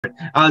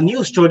A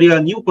new story,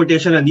 a new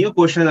quotation, a new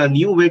question, a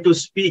new way to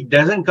speak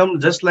doesn't come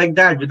just like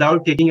that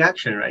without taking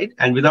action, right?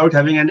 And without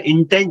having an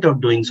intent of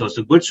doing so.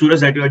 So good,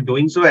 Suraj, that you are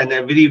doing so, and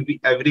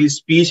every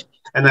speech,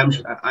 and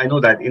I know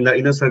that in the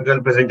inner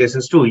circle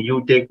presentations too,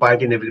 you take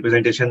part in every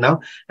presentation now,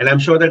 and I'm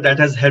sure that that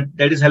has helped.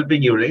 That is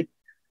helping you, right?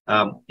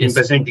 In Yes.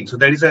 presenting. So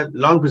that is a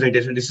long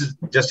presentation. This is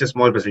just a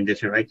small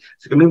presentation, right?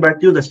 So coming back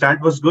to you, the start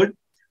was good.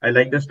 I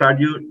like the start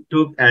you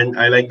took, and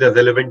I like the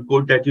relevant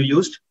quote that you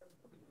used.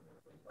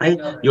 Right?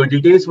 Your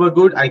details were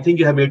good. I think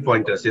you have made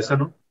pointers. Yes or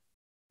no?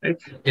 Right?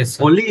 Yes,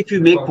 sir. Only if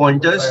you make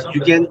pointers, you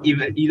can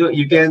even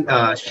you can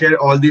share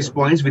all these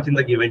points within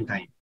the given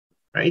time.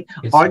 Right?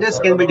 Yes, sir. Orders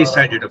can be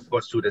decided, of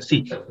course, students.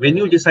 See, when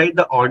you decide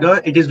the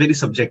order, it is very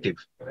subjective.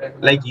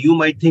 Like you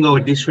might think, oh,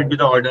 this should be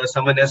the order.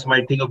 Someone else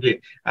might think,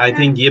 okay, I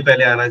think ye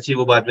pehle aana chahiye,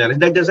 wo baad mein aana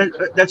chahiye. That doesn't.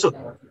 That's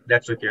okay.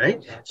 That's okay,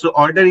 right? So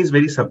order is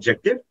very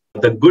subjective.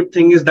 The good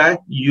thing is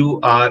that you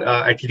are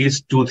at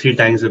least 2, 3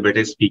 times a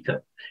better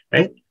speaker,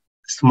 right?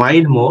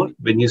 Smile more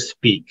when you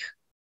speak,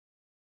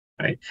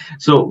 right?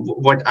 So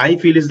what I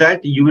feel is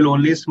that you will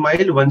only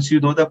smile once you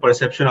know the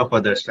perception of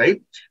others,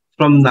 right?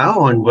 From now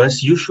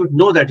onwards, you should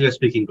know that you're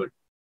speaking good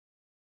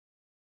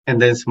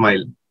and then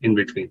smile in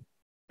between.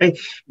 Right?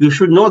 You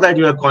should know that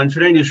you are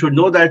confident. You should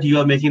know that you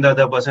are making the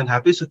other person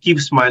happy. So keep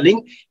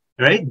smiling,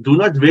 right? Do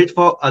not wait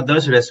for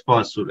others'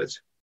 response, Suraj.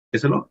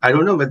 Yes or no? I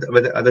don't know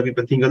whether other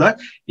people think or not.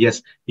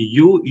 Yes,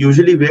 you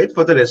usually wait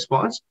for the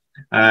response.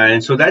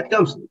 And so that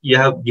comes, you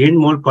have gained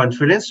more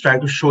confidence. Try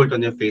to show it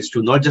on your face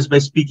too, not just by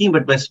speaking,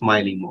 but by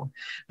smiling more.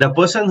 The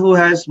person who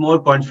has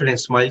more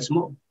confidence smiles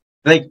more.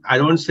 Like I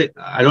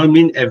don't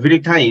mean every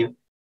time,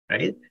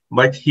 right?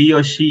 But he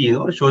or she,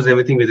 shows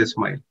everything with a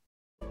smile.